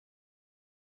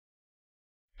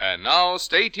And now,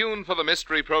 stay tuned for the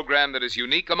mystery program that is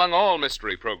unique among all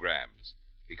mystery programs.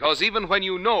 Because even when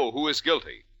you know who is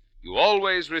guilty, you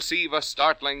always receive a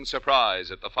startling surprise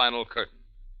at the final curtain.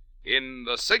 In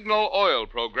the Signal Oil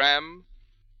program,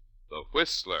 The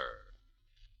Whistler.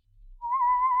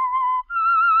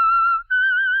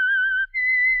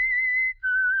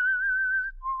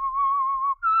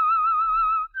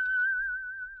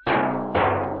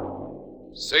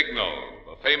 Signal,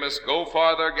 the famous Go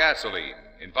Farther gasoline,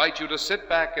 invite you to sit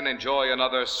back and enjoy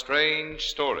another strange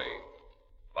story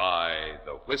by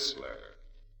The Whistler.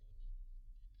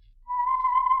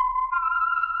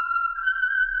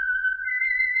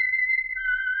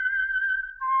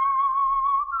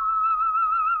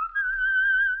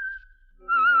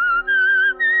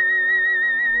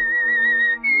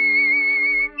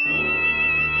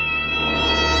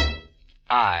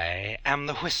 I am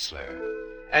the Whistler,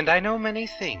 and I know many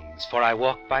things, for I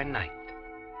walk by night.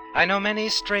 I know many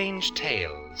strange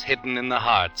tales hidden in the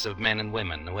hearts of men and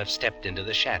women who have stepped into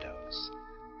the shadows.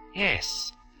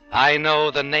 Yes, I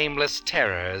know the nameless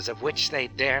terrors of which they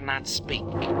dare not speak.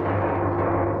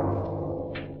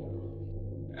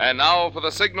 And now for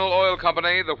the Signal Oil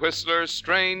Company, The Whistler's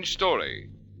strange story.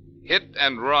 Hit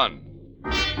and Run.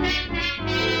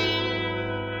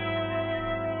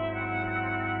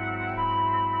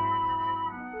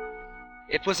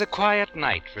 It was a quiet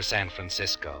night for San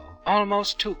Francisco,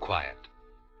 almost too quiet.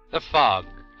 The fog,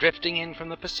 drifting in from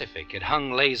the Pacific, had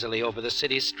hung lazily over the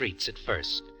city's streets at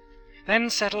first, then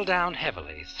settled down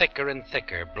heavily, thicker and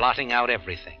thicker, blotting out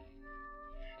everything.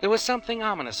 There was something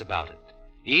ominous about it,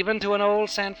 even to an old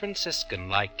San Franciscan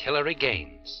like Hilary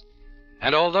Gaines.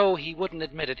 And although he wouldn't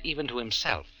admit it even to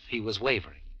himself, he was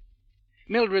wavering.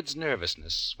 Mildred's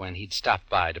nervousness when he'd stopped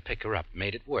by to pick her up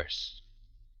made it worse.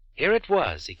 Here it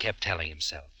was, he kept telling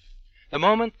himself, the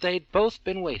moment they'd both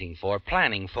been waiting for,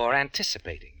 planning for,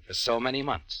 anticipating for so many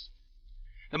months.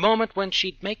 The moment when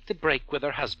she'd make the break with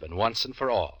her husband once and for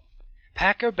all,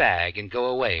 pack her bag and go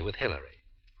away with Hilary.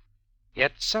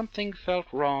 Yet something felt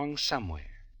wrong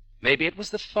somewhere. Maybe it was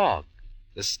the fog,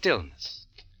 the stillness.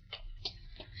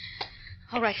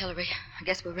 All right, Hilary. I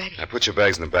guess we're ready. Now, put your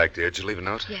bags in the back, dear. Did you leave a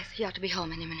note? Yes, he ought to be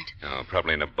home any minute. Oh,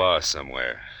 probably in a bar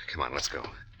somewhere. Come on, let's go.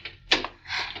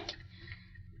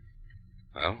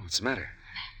 Well, what's the matter?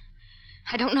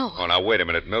 I don't know. Oh, now, wait a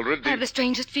minute, Mildred. I have the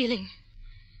strangest feeling.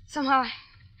 Somehow,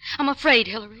 I'm afraid,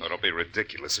 Hilary. Oh, don't be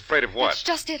ridiculous. Afraid of what? That's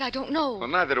just it. I don't know. Well,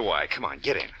 neither do I. Come on,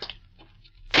 get in.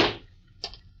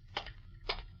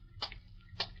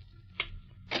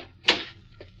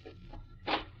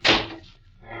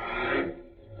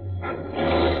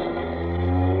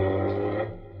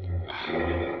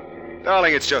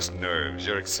 Darling, it's just nerves.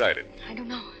 You're excited. I don't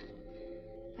know.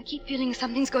 I keep feeling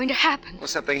something's going to happen. Well,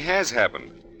 something has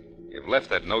happened. You've left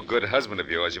that no-good husband of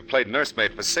yours. You've played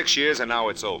nursemaid for 6 years, and now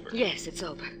it's over. Yes, it's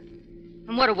over.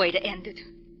 And what a way to end it.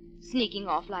 Sneaking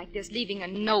off like this, leaving a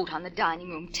note on the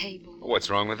dining room table. What's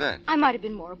wrong with that? I might have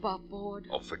been more above board.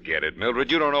 Oh, forget it,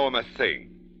 Mildred. You don't owe him a thing.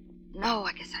 No,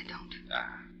 I guess I don't.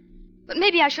 Ah. But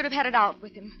maybe I should have had it out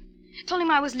with him. Told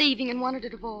him I was leaving and wanted a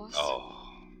divorce. Oh.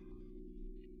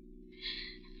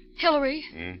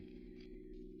 Hilary.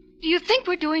 Do you think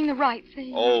we're doing the right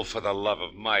thing? Oh, for the love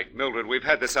of Mike. Mildred, we've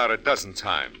had this out a dozen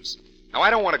times. Now,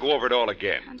 I don't want to go over it all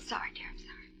again. I'm sorry, dear. I'm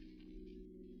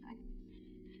sorry.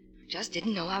 I just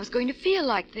didn't know I was going to feel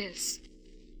like this.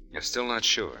 You're still not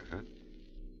sure, huh?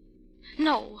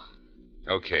 No.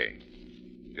 Okay.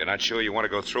 If you're not sure you want to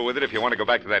go through with it, if you want to go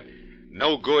back to that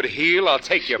no-good heel, I'll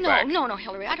take you back. No,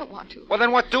 Hilary, I don't want to. Well,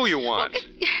 then what do you want?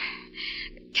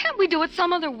 Can't we do it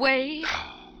some other way?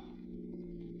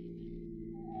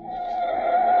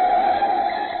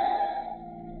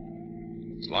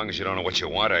 As long as you don't know what you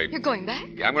want, You're going back?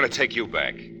 Yeah, I'm going to take you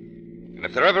back. And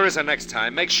if there ever is a next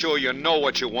time, make sure you know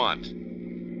what you want.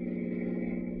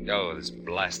 Oh, this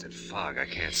blasted fog. I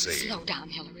can't see. Slow down,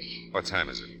 Hilary. What time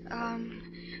is it?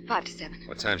 5 to 7.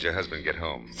 What time's your husband get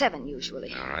home? 7,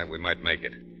 usually. All right, we might make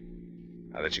it.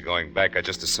 Now that you're going back, I'd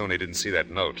just as soon he didn't see that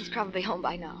note. He's probably home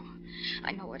by now.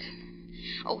 I know it.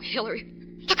 Oh, Hilary,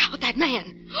 look out, that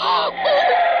man.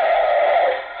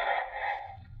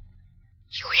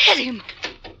 You hit him.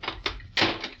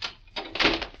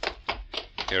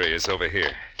 Here he is, over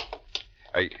here.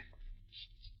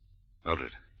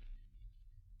 Mildred.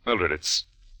 Mildred, it's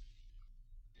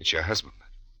your husband.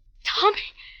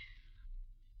 Tommy.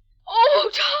 Oh,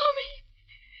 Tommy.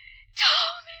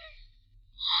 Tommy.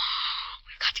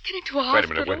 We've got to get into a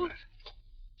hospital. Wait a minute.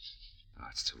 Oh,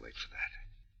 it's too late for that.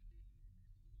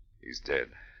 He's dead.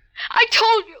 I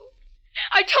told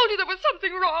you there was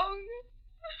something wrong.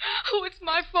 Oh, it's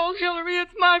my fault, Hilary.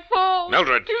 It's my fault.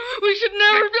 Mildred. We should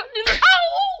never have gotten in.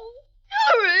 Ow!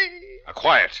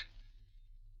 Quiet.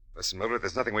 Listen, Mildred,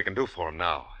 there's nothing we can do for him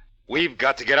now. We've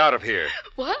got to get out of here.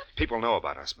 What? People know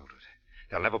about us, Mildred.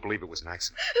 They'll never believe it was an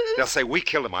accident. They'll say we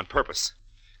killed him on purpose.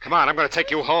 Come on, I'm going to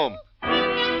take you home.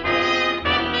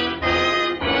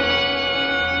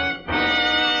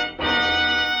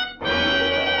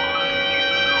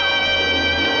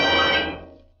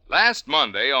 Last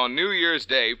Monday, on New Year's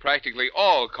Day, practically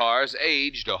all cars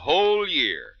aged a whole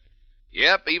year.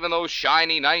 Yep, even those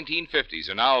shiny 1950s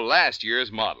are now last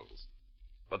year's models.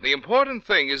 But the important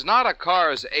thing is not a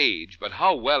car's age, but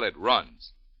how well it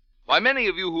runs. Why, many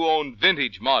of you who own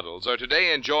vintage models are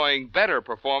today enjoying better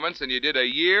performance than you did a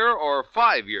year or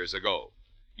 5 years ago.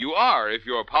 You are if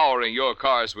you're powering your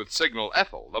cars with Signal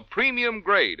Ethyl, the premium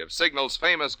grade of Signal's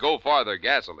famous Go Farther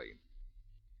gasoline.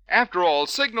 After all,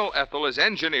 Signal Ethyl is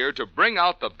engineered to bring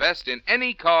out the best in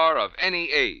any car of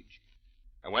any age.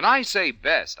 And when I say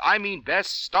best, I mean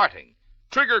best starting,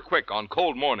 trigger quick on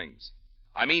cold mornings.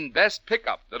 I mean best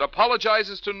pickup that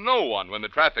apologizes to no one when the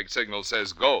traffic signal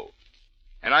says go.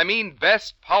 And I mean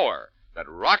best power that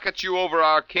rockets you over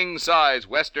our king-size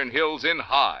western hills in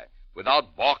high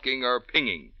without balking or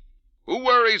pinging. Who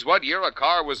worries what year a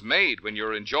car was made when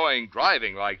you're enjoying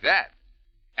driving like that?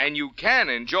 And you can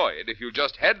enjoy it if you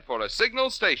just head for a Signal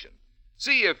station.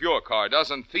 See if your car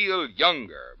doesn't feel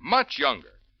younger, much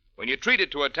younger, when you treat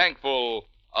it to a tank full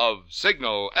of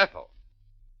Signal Ethyl.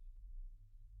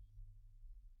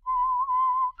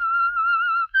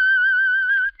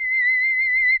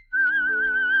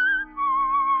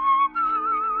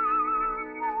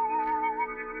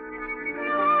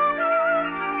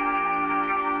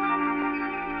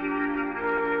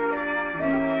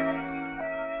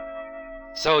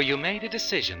 So you made a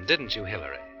decision, didn't you,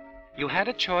 Hillary? You had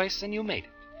a choice and you made it.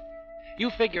 You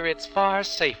figure it's far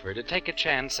safer to take a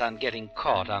chance on getting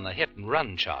caught on the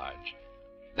hit-and-run charge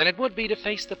than it would be to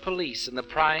face the police and the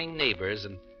prying neighbors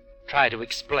and try to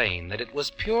explain that it was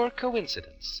pure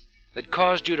coincidence that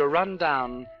caused you to run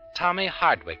down Tommy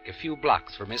Hardwick a few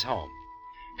blocks from his home.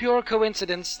 Pure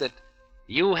coincidence that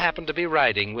you happened to be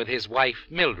riding with his wife,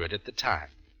 Mildred, at the time.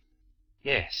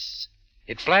 Yes,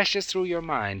 it flashes through your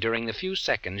mind during the few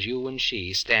seconds you and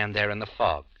she stand there in the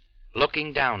fog,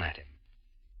 looking down at him.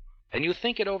 And you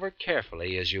think it over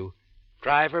carefully as you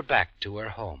drive her back to her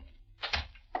home.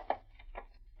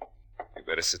 You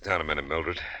better sit down a minute,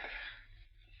 Mildred.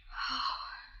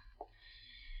 Oh.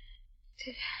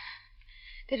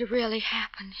 Did it really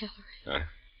happen, Hillary? Huh?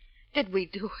 Did we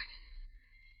do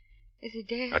it? Is he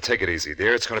dead? Now, take it easy,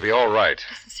 dear. It's going to be all right.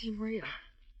 Doesn't seem real.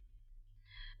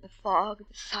 The fog, the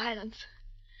silence,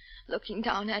 looking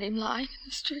down at him lying in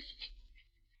the street.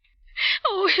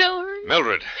 Oh, Hillary.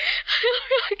 Mildred.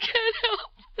 Hillary, I can't help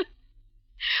it.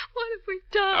 What have we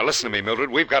done? Now, listen to me,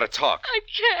 Mildred. We've got to talk. I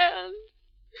can't.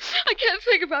 I can't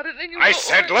think about it anymore. I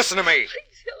said listen to me.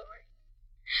 Please, Hillary.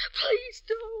 Please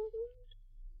don't.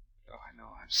 Oh, I know.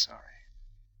 I'm sorry.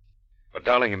 But,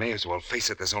 darling, you may as well face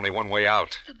it. There's only one way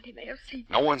out. Somebody may have seen me.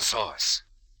 No one saw us.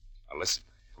 Now, listen.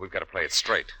 We've got to play it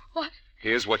straight. What?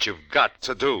 Here's what you've got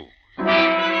to do.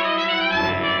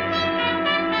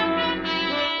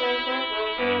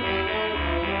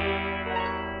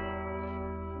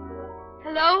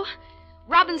 Hello?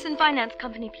 Robinson Finance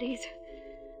Company, please.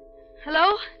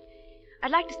 Hello?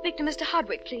 I'd like to speak to Mr.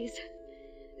 Hardwick, please.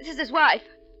 This is his wife.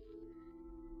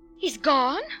 He's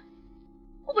gone?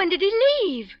 Well, when did he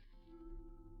leave?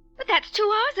 But that's 2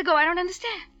 hours ago. I don't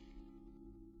understand.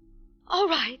 All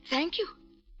right, thank you.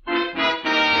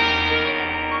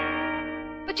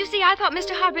 But you see, I thought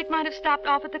Mr. Hardwick might have stopped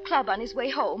off at the club on his way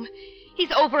home.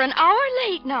 He's over an hour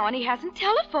late now, and he hasn't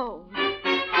telephoned.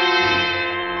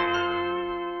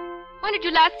 When did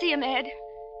you last see him, Ed?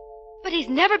 But he's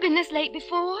never been this late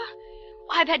before.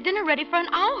 I've had dinner ready for an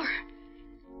hour.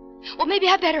 Well, maybe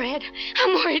I better, Ed.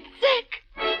 I'm worried sick.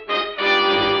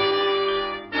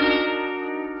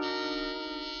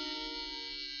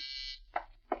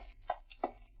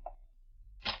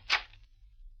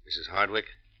 Mrs. Hardwick?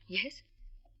 Yes?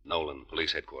 Nolan,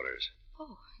 police headquarters.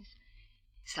 Oh, is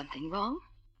something wrong?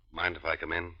 Mind if I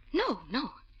come in? No.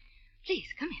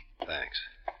 Please, come in. Thanks.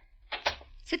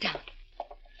 Sit down.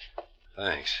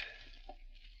 Thanks.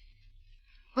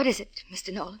 What is it,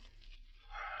 Mr. Nolan?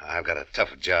 I've got a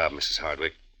tough job, Mrs.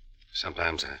 Hardwick.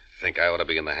 Sometimes I think I ought to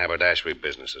be in the haberdashery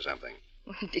business or something.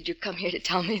 Did you come here to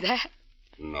tell me that?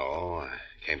 No, I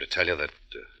came to tell you that...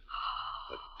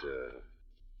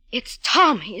 It's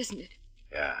Tommy, isn't it?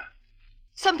 Yeah.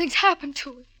 Something's happened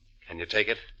to him. Can you take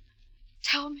it?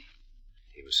 Tell me.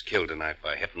 He was killed tonight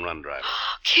by a hit-and-run driver.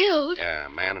 Killed? Yeah, a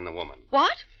man and a woman.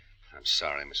 What? I'm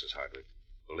sorry, Mrs. Hardwick.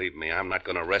 Believe me, I'm not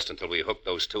going to rest until we hook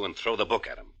those two and throw the book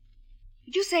at them.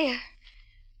 Did you say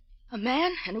A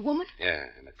man and a woman? Yeah,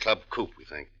 in a club coupe, we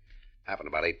think. Happened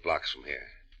about 8 blocks from here.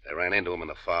 They ran into him in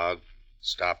the fog,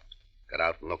 stopped, got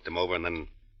out and looked him over, and then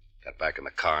got back in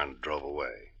the car and drove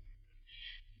away.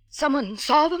 Someone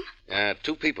saw them? Yeah,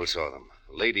 2 people saw them.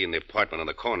 A lady in the apartment on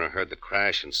the corner heard the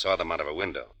crash and saw them out of her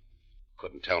window.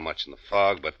 Couldn't tell much in the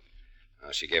fog, but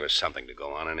she gave us something to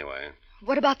go on anyway.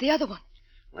 What about the other one?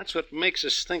 That's what makes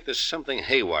us think there's something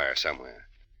haywire somewhere.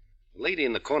 The lady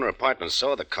in the corner apartment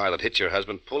saw the car that hit your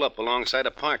husband pull up alongside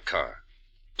a parked car.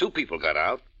 2 people got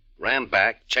out, ran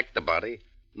back, checked the body,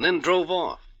 and then drove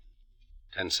off.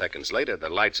 10 seconds later, the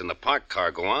lights in the parked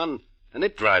car go on, and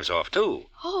it drives off, too.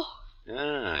 Oh.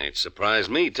 Yeah, it surprised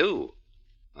me, too.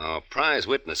 Our prize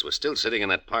witness was still sitting in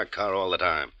that parked car all the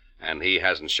time, and he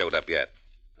hasn't showed up yet.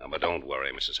 Now, but don't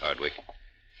worry, Mrs. Hardwick.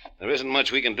 There isn't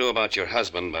much we can do about your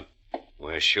husband, but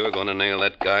we're sure going to nail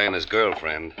that guy and his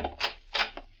girlfriend.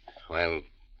 Well,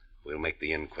 we'll make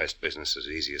the inquest business as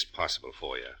easy as possible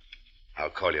for you. I'll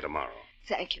call you tomorrow.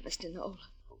 Thank you, Mr. Nolan.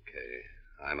 Okay.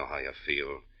 I know how you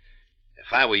feel.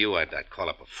 If I were you, I'd call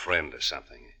up a friend or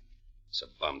something. It's a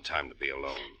bum time to be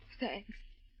alone. Thanks.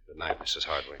 Good night, Mrs.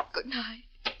 Hardwick. Good night.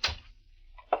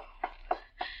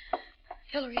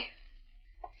 Hillary.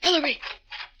 Hillary!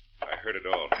 I heard it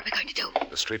all. What are we going to do?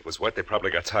 The street was wet. They probably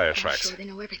got tire I'm tracks. sure they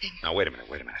know everything. Now, wait a minute.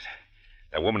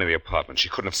 That woman in the apartment, she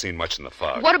couldn't have seen much in the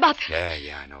fog. What about...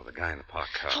 Yeah, I know. The guy in the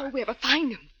parked car. How will we ever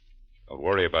find him? Don't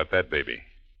worry about that, baby.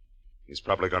 He's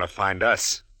probably going to find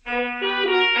us.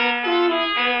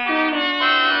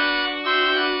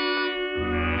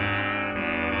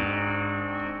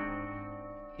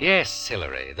 Yes,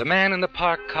 Hillary, the man in the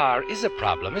parked car is a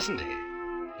problem, isn't he?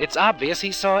 It's obvious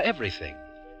he saw everything.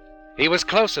 He was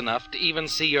close enough to even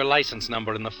see your license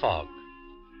number in the fog.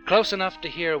 Close enough to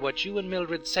hear what you and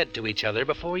Mildred said to each other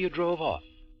before you drove off.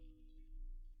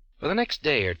 For the next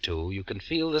day or two, you can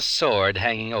feel the sword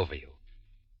hanging over you.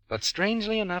 But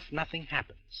strangely enough, nothing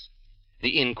happens.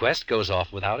 The inquest goes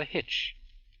off without a hitch.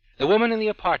 The woman in the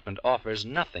apartment offers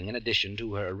nothing in addition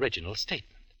to her original statement.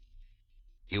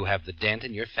 You have the dent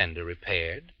in your fender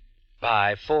repaired,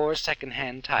 buy 4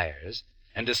 second-hand tires,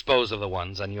 and dispose of the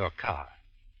ones on your car.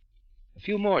 A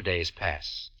few more days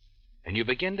pass, and you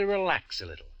begin to relax a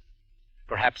little.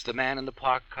 Perhaps the man in the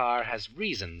parked car has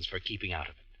reasons for keeping out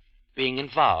of it, being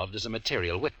involved as a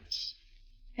material witness.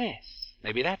 Yes,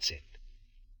 maybe that's it.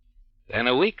 Then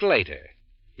a week later,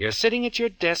 you're sitting at your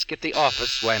desk at the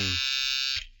office when...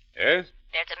 Yes?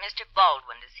 There's a Mr.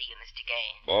 Baldwin to see you, Mr.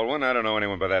 Gaines. Baldwin? I don't know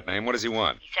anyone by that name. What does he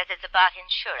want? He says it's about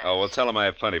insurance. Oh, well, tell him I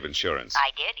have plenty of insurance.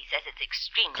 I did. He says it's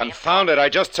extremely Confound it, I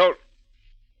just told...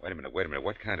 Wait a minute.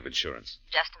 What kind of insurance?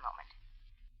 Just a moment.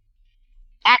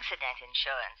 Accident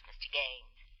insurance, Mr.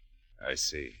 Gaines. I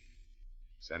see.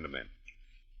 Send him in.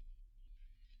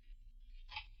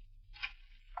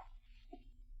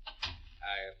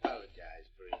 I apologize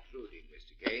for intruding,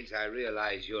 Mr. Gaines. I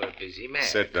realize you're a busy man.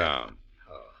 Sit down.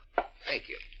 Oh, thank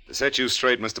you. To set you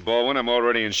straight, Mr. Baldwin, I'm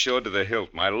already insured to the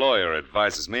hilt. My lawyer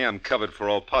advises me I'm covered for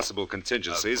all possible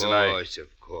contingencies, Of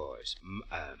course.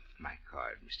 My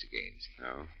card, Mr. Gaines.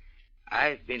 Oh?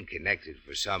 I've been connected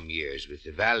for some years with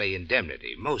the Valley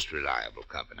Indemnity, most reliable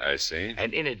company. I see.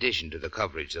 And in addition to the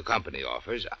coverage the company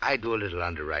offers, I do a little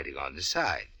underwriting on the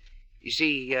side. You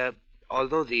see,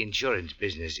 although the insurance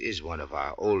business is one of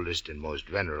our oldest and most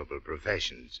venerable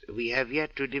professions, we have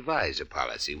yet to devise a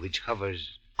policy which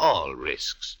covers all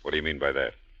risks. What do you mean by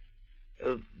that?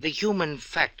 The human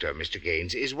factor, Mr.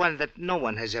 Gaines, is one that no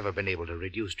one has ever been able to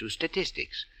reduce to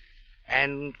statistics,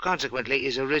 and consequently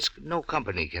is a risk no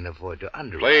company can afford to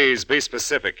underwrite. Please, be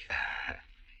specific.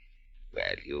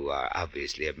 Well, you are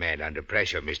obviously a man under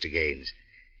pressure, Mr. Gaines.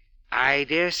 I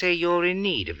dare say you're in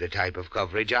need of the type of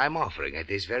coverage I'm offering at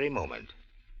this very moment.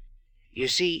 You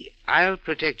see, I'll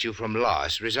protect you from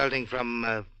loss resulting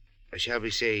from, shall we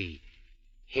say,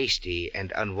 hasty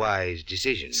and unwise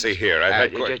decisions. See here,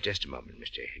 I've had... Just a moment,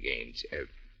 Mr. Gaines.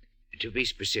 To be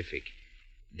specific,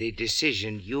 the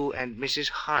decision you and Mrs.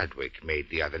 Hardwick made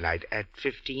the other night at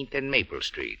 15th and Maple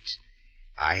Streets.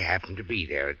 I happened to be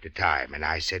there at the time, and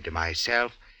I said to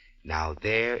myself, now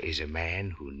there is a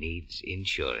man who needs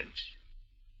insurance.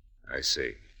 I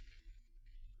see.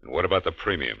 And what about the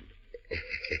premium?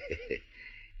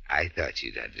 I thought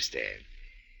you'd understand.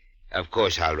 Of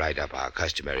course, I'll write up our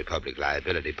customary public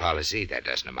liability policy. That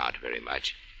doesn't amount to very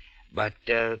much. But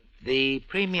the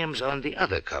premiums on the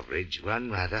other coverage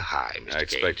run rather high, Mr. I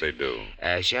expect Gaines. they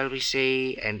do. Shall we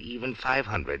say an even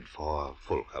 $500 for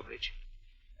full coverage?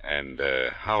 And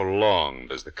how long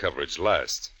does the coverage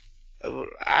last?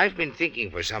 I've been thinking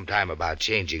for some time about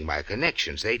changing my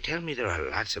connections. They tell me there are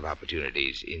lots of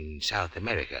opportunities in South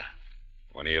America.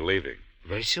 When are you leaving?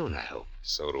 Very soon, I hope.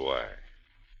 So do I.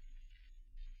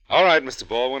 All right, Mr.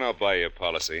 Baldwin, I'll buy you a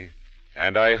policy.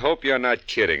 And I hope you're not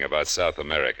kidding about South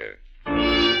America.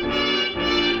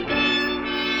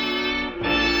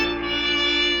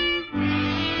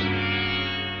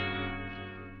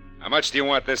 How much do you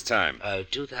want this time?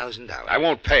 $2,000. I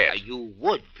won't pay it. You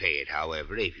would pay it,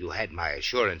 however, if you had my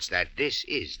assurance that this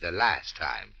is the last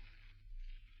time.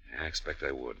 I expect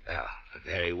I would.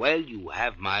 Very well, you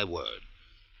have my word.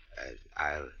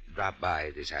 I'll drop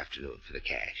by this afternoon for the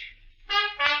cash.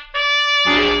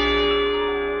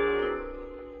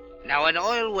 Now, an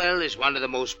oil well is one of the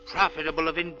most profitable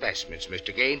of investments,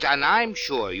 Mr. Gaines, and I'm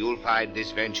sure you'll find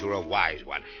this venture a wise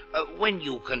one. When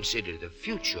you consider the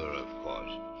future, of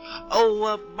course.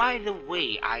 Oh, by the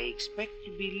way, I expect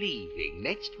to be leaving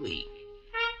next week.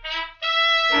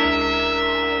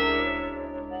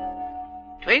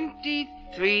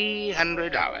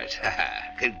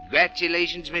 $2,300.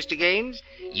 Congratulations, Mr. Gaines.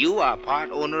 You are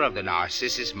part owner of the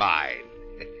Narcissus mine.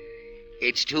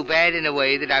 It's too bad in a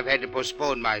way that I've had to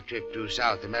postpone my trip to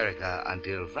South America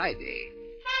until Friday.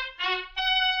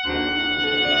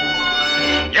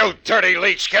 You dirty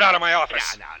leech, get out of my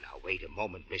office. Now, wait a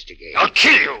moment, Mr. Gaines. I'll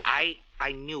kill you. I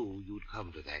knew you'd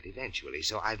come to that eventually,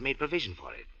 so I've made provision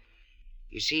for it.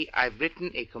 You see, I've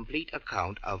written a complete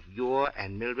account of your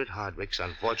and Mildred Hardwick's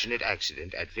unfortunate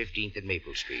accident at 15th and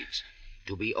Maple Streets,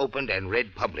 to be opened and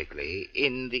read publicly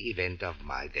in the event of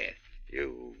my death.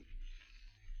 You've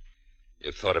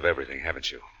thought of everything,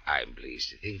 haven't you? I'm pleased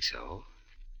to think so.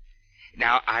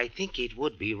 Now, I think it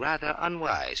would be rather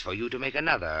unwise for you to make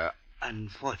another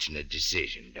unfortunate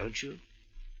decision, don't you?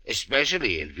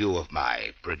 Especially in view of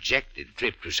my projected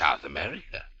trip to South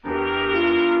America.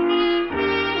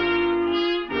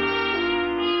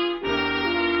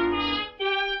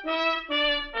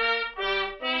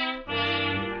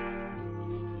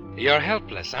 You're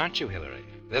helpless, aren't you, Hillary?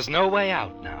 There's no way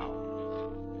out now.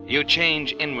 You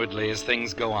change inwardly as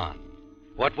things go on.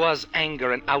 What was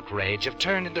anger and outrage have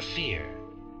turned into fear.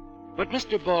 But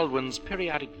Mr. Baldwin's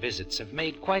periodic visits have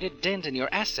made quite a dent in your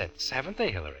assets, haven't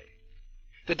they, Hillary?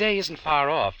 The day isn't far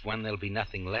off when there'll be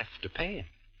nothing left to pay him.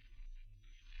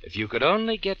 If you could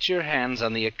only get your hands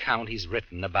on the account he's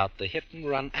written about the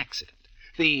hit-and-run accident,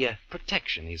 the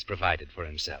protection he's provided for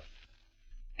himself.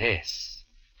 Yes.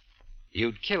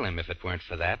 You'd kill him if it weren't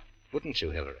for that, wouldn't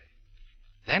you, Hillary?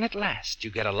 Then at last you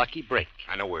get a lucky break.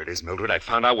 I know where it is, Mildred. I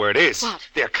found out where it is. What?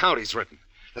 The account he's written.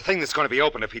 The thing that's going to be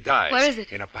opened if he dies. Where is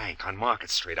it? In a bank on Market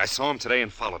Street. I saw him today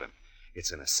and followed him.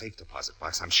 It's in a safe deposit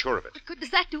box. I'm sure of it. What good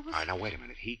does that do us? All right, now, wait a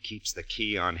minute. He keeps the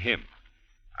key on him.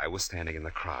 I was standing in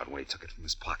the crowd when he took it from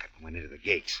his pocket and went into the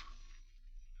gate.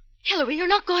 Hillary, you're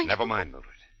not going Never mind,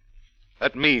 Mildred.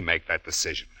 Let me make that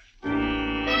decision.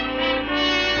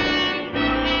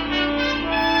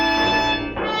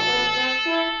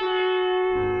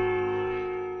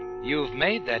 You've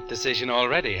made that decision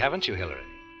already, haven't you, Hillary?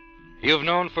 You've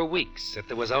known for weeks that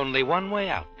there was only one way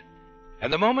out.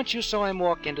 And the moment you saw him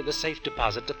walk into the safe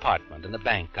deposit department in the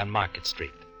bank on Market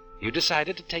Street, you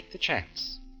decided to take the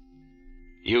chance.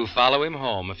 You follow him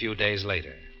home a few days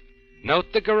later.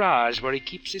 Note the garage where he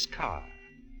keeps his car.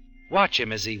 Watch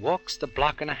him as he walks the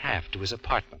block and a half to his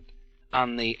apartment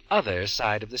on the other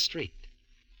side of the street.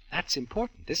 That's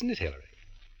important, isn't it, Hillary?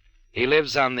 He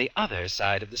lives on the other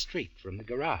side of the street from the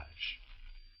garage.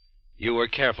 You were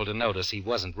careful to notice he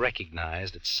wasn't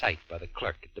recognized at sight by the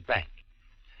clerk at the bank,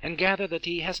 and gather that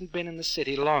he hasn't been in the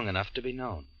city long enough to be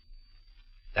known.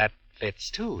 That fits,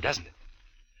 too, doesn't it?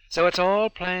 So it's all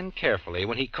planned carefully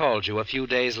when he called you a few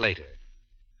days later.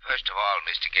 First of all,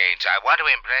 Mr. Gaines, I want to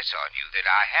impress on you that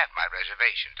I have my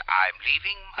reservations. I'm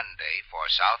leaving Monday for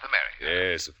South America.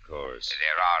 Yes, of course.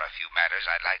 There are a few matters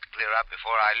I'd like to clear up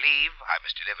before I leave. I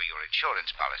must deliver your insurance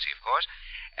policy, of course.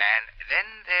 And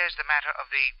then there's the matter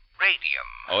of the radium.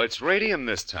 Oh, it's radium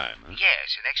this time, huh?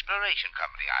 Yes, an exploration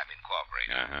company I'm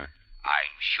incorporating. Uh-huh.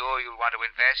 I'm sure you'll want to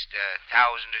invest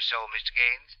 $1,000 or so, Mr.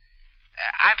 Gaines.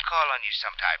 I'll call on you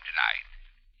sometime tonight.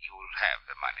 You'll have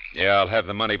the money. Yeah, I'll have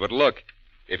the money, but look,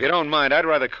 if you don't mind, I'd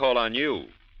rather call on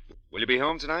you. Will you be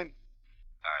home tonight?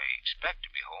 I expect to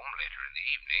be home later in the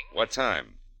evening. What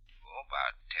time? Oh,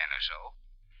 about 10 or so.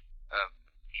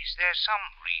 Is there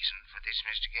some reason for this,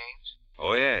 Mr. Gaines?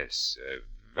 Oh, yes. A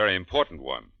very important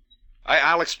one.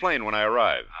 I'll explain when I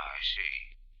arrive. I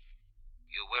see.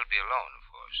 You will be alone, of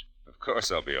course. Of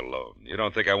course I'll be alone. You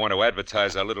don't think I want to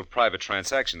advertise our little private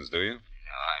transactions, do you? No,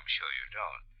 I'm sure you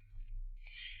don't.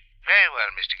 Very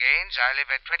well, Mr. Gaines. I live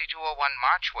at 2201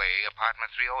 March Way, apartment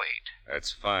 308.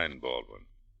 That's fine, Baldwin.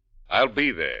 I'll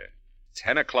be there.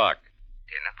 10 o'clock.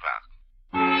 10 o'clock.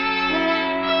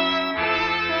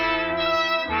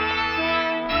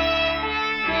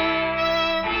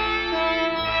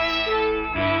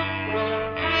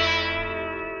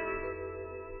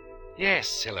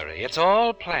 Yes, Hillary, it's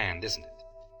all planned, isn't it?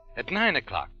 At 9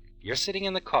 o'clock, you're sitting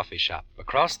in the coffee shop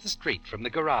across the street from the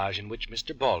garage in which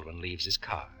Mr. Baldwin leaves his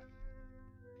car.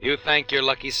 You thank your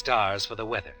lucky stars for the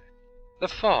weather. The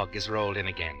fog is rolled in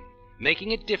again, making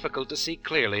it difficult to see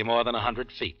clearly more than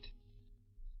 100 feet.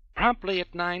 Promptly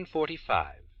at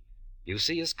 9:45, you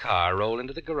see his car roll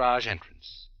into the garage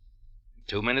entrance.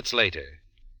 2 minutes later,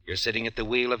 you're sitting at the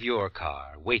wheel of your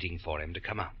car, waiting for him to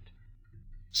come out.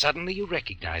 Suddenly you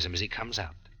recognize him as he comes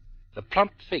out. The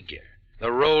plump figure,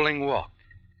 the rolling walk.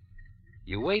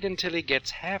 You wait until he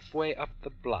gets halfway up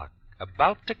the block,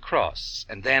 about to cross,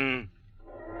 and then...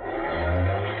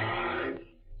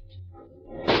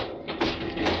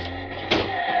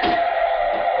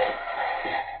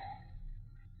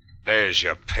 There's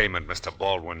your payment, Mr.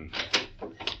 Baldwin.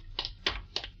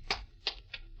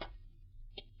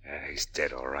 Yeah, he's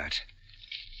dead, all right.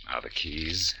 Now the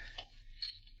keys.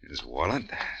 His wallet.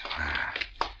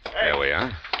 There we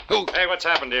are. Oh, Hey, what's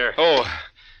happened here? oh,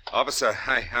 officer,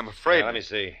 I'm afraid. Yeah, let me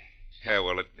see. Yeah,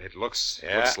 well, it looks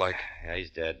Yeah. looks like. Yeah, he's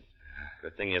dead.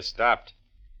 Good thing you stopped.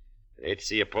 I'd hate to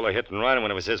see you pull a hit and run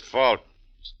when it was his fault.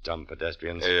 Those dumb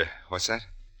pedestrians. What's that?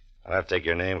 I'll have to take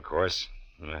your name, of course.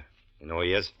 You know who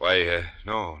he is? Why,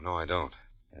 no, I don't.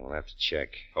 Yeah, we'll have to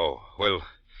check. Oh,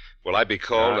 will I be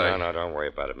called? No, don't worry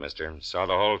about it, mister. Saw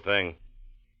the whole thing.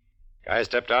 Guy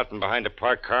stepped out from behind a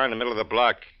parked car in the middle of the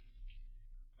block.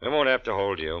 We won't have to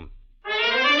hold you.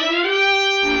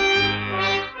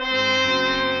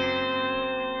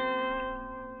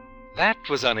 That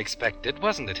was unexpected,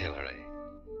 wasn't it, Hillary?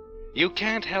 You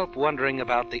can't help wondering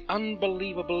about the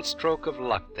unbelievable stroke of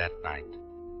luck that night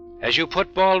as you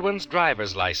put Baldwin's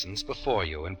driver's license before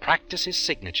you and practice his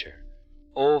signature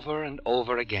over and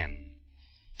over again.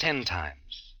 10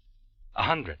 times,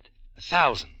 100,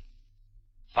 1,000.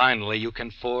 Finally, you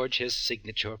can forge his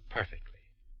signature perfectly.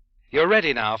 You're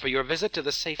ready now for your visit to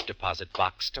the safe deposit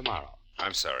box tomorrow.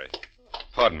 I'm sorry.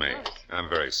 Pardon me. I'm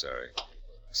very sorry.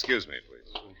 Excuse me,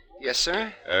 please. Yes,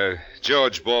 sir?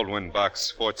 George Baldwin,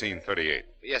 box 1438.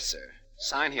 Yes, sir.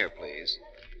 Sign here, please.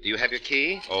 Do you have your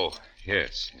key? Oh,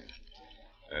 yes.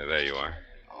 There you are.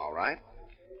 All right.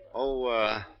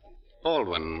 Oh,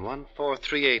 Baldwin,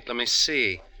 1438. Let me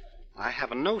see. I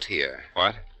have a note here.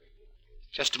 What?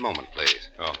 Just a moment, please.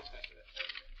 Oh.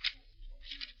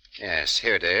 Yes,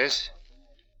 here it is.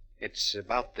 It's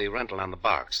about the rental on the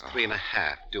box.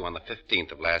 3.5, due on the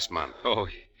 15th of last month. Oh,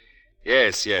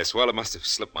 yes. Well, it must have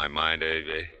slipped my mind.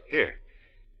 Here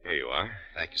you are.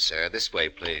 Thank you, sir. This way,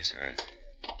 please. All right.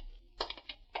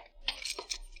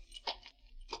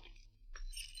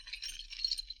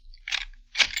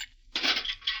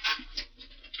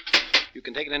 You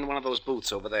can take it in one of those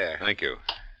booths over there. Thank you.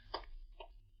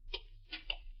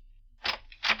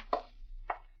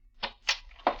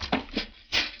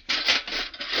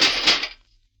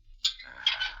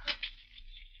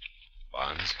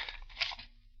 Bonds.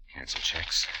 Cancel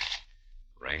checks.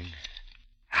 Ring.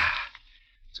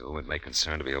 It's a movement may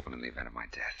concern to be opened in the event of my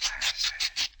death.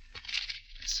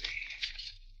 Let's see.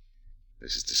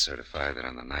 This is to certify that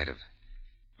on the night of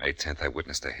May 10th, I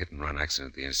witnessed a hit-and-run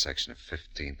accident at the intersection of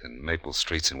 15th and Maple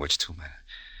Streets in which 2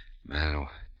 men... Oh,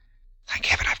 thank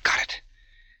heaven I've got it.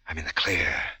 I'm in the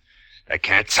clear. They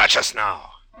can't touch us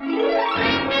now.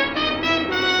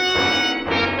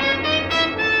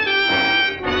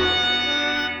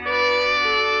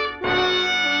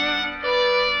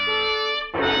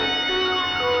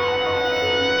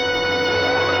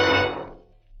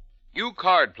 You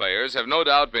card players have no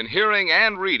doubt been hearing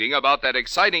and reading about that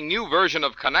exciting new version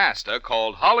of canasta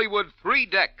called Hollywood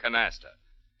 3-Deck Canasta.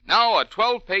 Now, a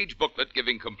 12-page booklet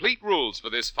giving complete rules for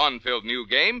this fun-filled new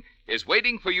game is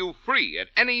waiting for you free at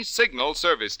any Signal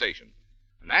service station.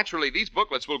 Naturally, these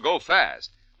booklets will go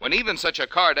fast when even such a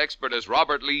card expert as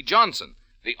Robert Lee Johnson,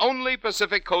 the only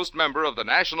Pacific Coast member of the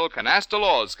National Canasta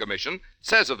Laws Commission,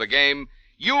 says of the game,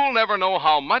 "You'll never know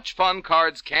how much fun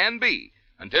cards can be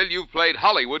until you've played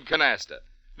Hollywood Canasta.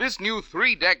 This new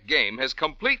 3-deck game has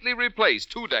completely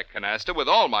replaced 2-deck Canasta with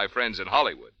all my friends in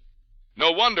Hollywood.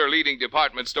 No wonder leading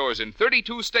department stores in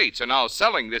 32 states are now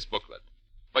selling this booklet.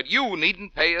 But you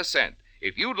needn't pay a cent.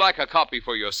 If you'd like a copy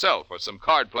for yourself or some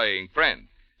card-playing friend,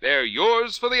 they're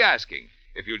yours for the asking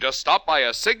if you just stop by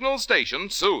a Signal station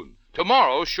soon.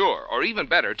 Tomorrow, sure, or even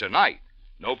better, tonight.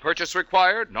 No purchase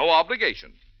required, no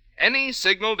obligation. Any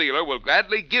Signal dealer will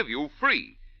gladly give you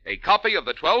free a copy of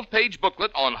the 12-page booklet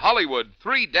on Hollywood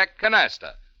 3-Deck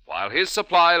Canasta while his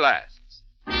supply lasts.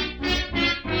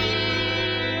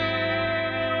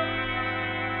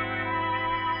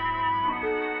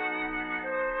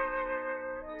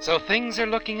 So things are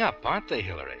looking up, aren't they,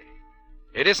 Hillary?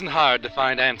 It isn't hard to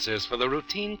find answers for the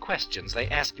routine questions they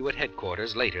asked you at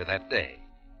headquarters later that day.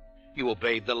 You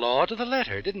obeyed the law to the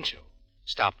letter, didn't you?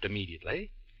 Stopped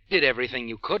immediately, did everything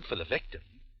you could for the victim,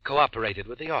 cooperated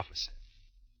with the officer.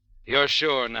 You're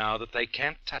sure now that they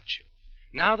can't touch you,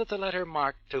 now that the letter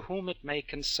marked "to whom it may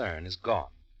concern" is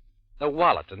gone, the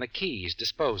wallet and the keys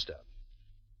disposed of.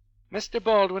 Mr.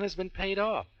 Baldwin has been paid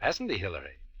off, hasn't he,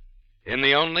 Hillary? In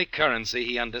the only currency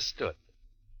he understood.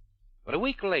 But a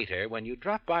week later, when you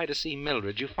drop by to see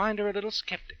Mildred, you find her a little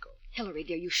skeptical. Hillary,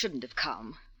 dear, you shouldn't have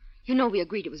come. You know we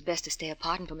agreed it was best to stay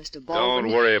apart until Mr. Baldwin...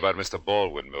 Don't worry about Mr.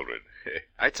 Baldwin, Mildred.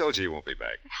 I told you he won't be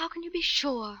back. But how can you be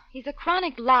sure? He's a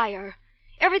chronic liar.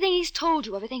 Everything he's told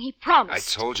you, everything he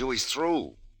promised. I told you he's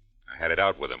through. I had it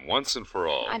out with him once and for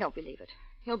all. I don't believe it.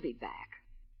 He'll be back.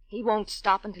 He won't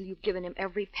stop until you've given him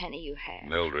every penny you have.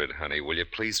 Mildred, honey, will you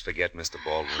please forget Mr.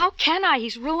 Baldwin? How can I?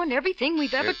 He's ruined everything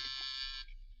we've ever...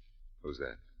 Who's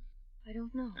that? I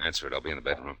don't know. Answer it. I'll be in the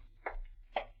bedroom.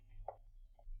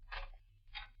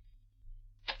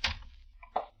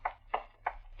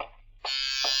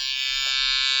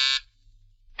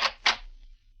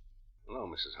 Hello,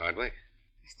 Mrs. Hardwick.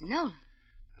 Mr. Nolan.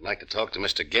 I'd like to talk to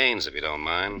Mr. Gaines, if you don't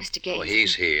mind. Mr. Gaines. Oh,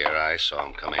 he's here. I saw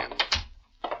him come in.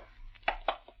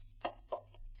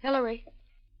 Hillary.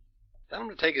 Tell him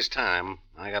to take his time.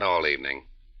 I got all evening.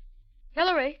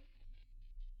 Hillary.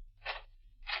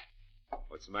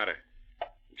 What's the matter?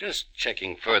 Just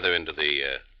checking further into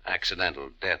the accidental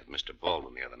death of Mr.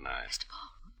 Baldwin the other night. Mr.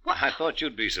 Baldwin? What? I thought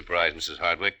you'd be surprised, Mrs.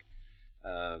 Hardwick.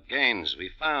 Gaines, we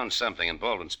found something in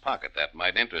Baldwin's pocket that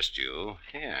might interest you.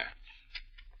 Here.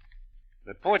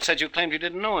 Report said you claimed you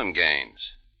didn't know him,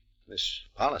 Gaines. This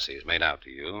policy is made out to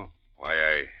you.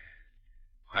 Why,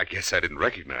 I guess I didn't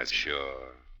recognize him.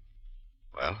 Sure.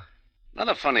 Well?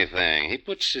 Another funny thing. He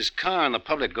puts his car in the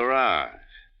public garage,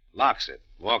 locks it,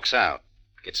 walks out,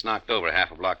 gets knocked over half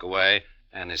a block away,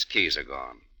 and his keys are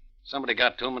gone. Somebody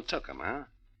got to him and took them, huh?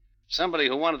 Somebody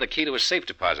who wanted the key to his safe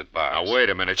deposit box. Now, wait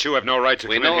a minute. You have no right to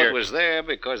We come in know here. it was there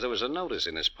because there was a notice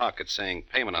in his pocket saying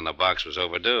payment on the box was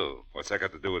overdue. What's that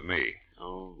got to do with me?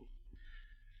 Oh.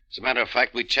 As a matter of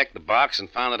fact, we checked the box and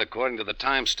found that according to the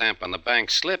timestamp on the bank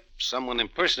slip, someone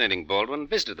impersonating Baldwin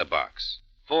visited the box,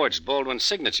 forged Baldwin's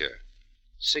signature,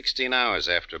 16 hours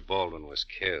after Baldwin was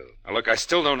killed. Now, look, I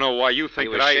still don't know why you He think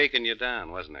was that I... shaking you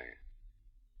down, wasn't he?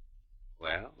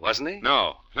 Well, wasn't he?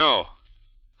 No. Of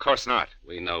course not.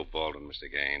 We know Baldwin,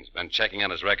 Mr. Gaines. Been checking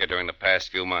on his record during the past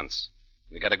few months.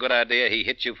 We got a good idea he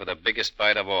hit you for the biggest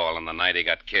bite of all on the night he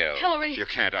got killed. Hillary. You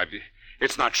can't.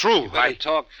 It's not true. You better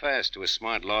talk fast to a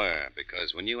smart lawyer,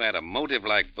 because when you add a motive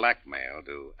like blackmail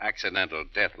to accidental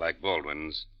death like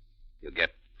Baldwin's, you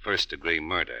get first-degree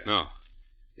murder. No.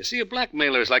 You see, a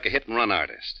blackmailer is like a hit-and-run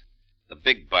artist. The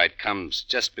big bite comes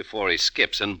just before he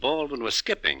skips, and Baldwin was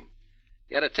skipping.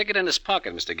 He had a ticket in his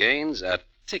pocket, Mr. Gaines, a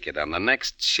ticket on the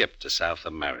next ship to South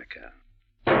America.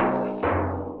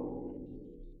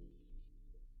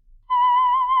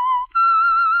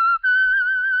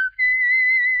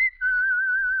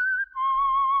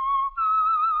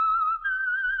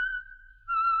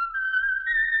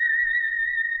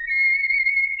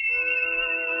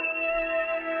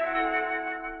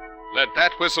 Let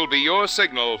that whistle be your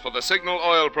signal for the Signal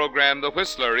Oil program, The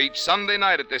Whistler, each Sunday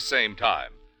night at this same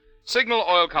time. Signal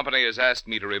Oil Company has asked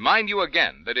me to remind you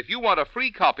again that if you want a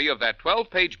free copy of that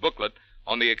 12-page booklet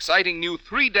on the exciting new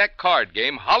 3-deck card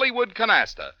game, Hollywood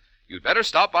Canasta, you'd better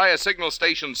stop by a Signal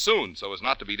station soon so as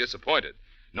not to be disappointed.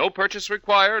 No purchase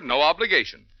required, no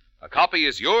obligation. A copy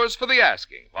is yours for the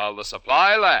asking while the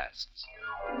supply lasts.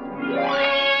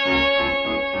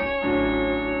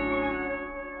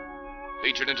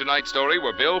 Featured in tonight's story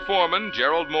were Bill Foreman,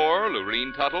 Gerald Moore,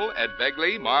 Lurene Tuttle, Ed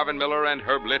Begley, Marvin Miller, and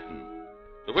Herb Litton.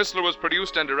 The Whistler was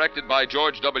produced and directed by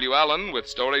George W. Allen, with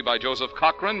story by Joseph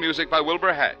Cochran, music by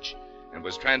Wilbur Hatch, and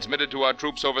was transmitted to our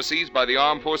troops overseas by the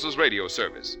Armed Forces Radio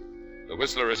Service. The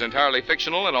Whistler is entirely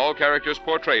fictional, and all characters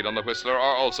portrayed on The Whistler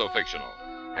are also fictional.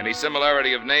 Any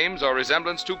similarity of names or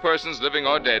resemblance to persons living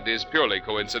or dead is purely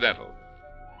coincidental.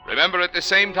 Remember at the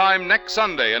same time next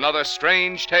Sunday, another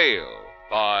strange tale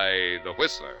by The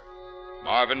Whistler.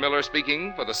 Marvin Miller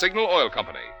speaking for the Signal Oil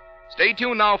Company. Stay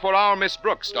tuned now for Our Miss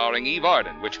Brooks, starring Eve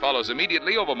Arden, which follows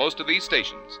immediately over most of these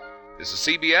stations. This is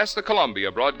CBS, the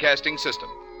Columbia Broadcasting System.